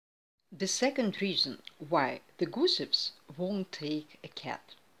The second reason why the GOOSEVS won't take a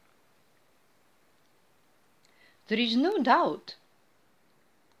cat. There is no doubt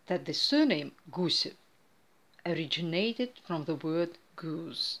that the surname GOOSEVS originated from the word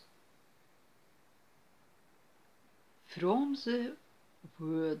goose. From the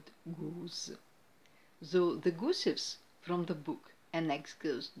word goose. Though the GOOSEVS from the book An Ex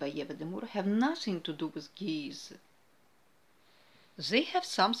Ghost by Eva de Moore have nothing to do with geese. They have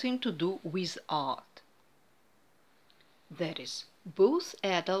something to do with art. That is, both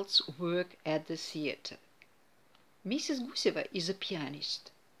adults work at the theater. Mrs. Gooseva is a pianist,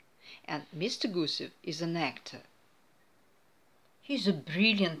 and Mr. Goosev is an actor. He's a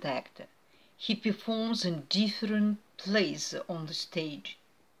brilliant actor. He performs in different plays on the stage.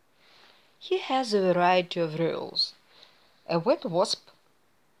 He has a variety of roles: a wet wasp,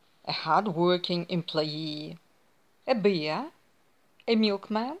 a hard-working employee, a bear, a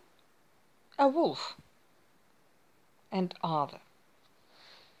milkman, a wolf, and other.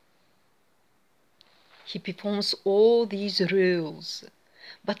 He performs all these roles,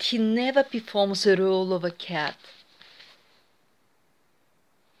 but he never performs the role of a cat.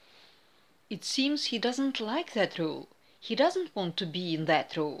 It seems he doesn't like that role. He doesn't want to be in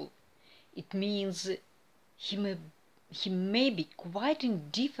that role. It means he may be quite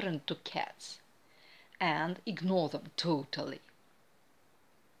indifferent to cats and ignore them totally.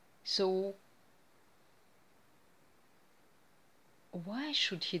 So why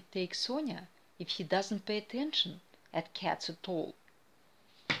should he take Sonia if he doesn't pay attention at cats at all?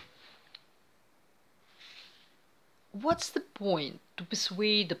 What's the point to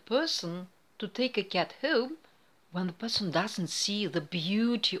persuade a person to take a cat home when the person doesn't see the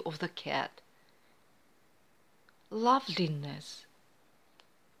beauty of the cat? Loveliness.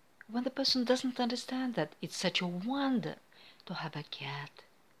 When the person doesn't understand that it's such a wonder to have a cat.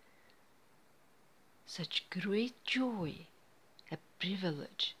 Such great joy, a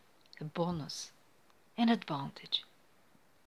privilege, a bonus, an advantage.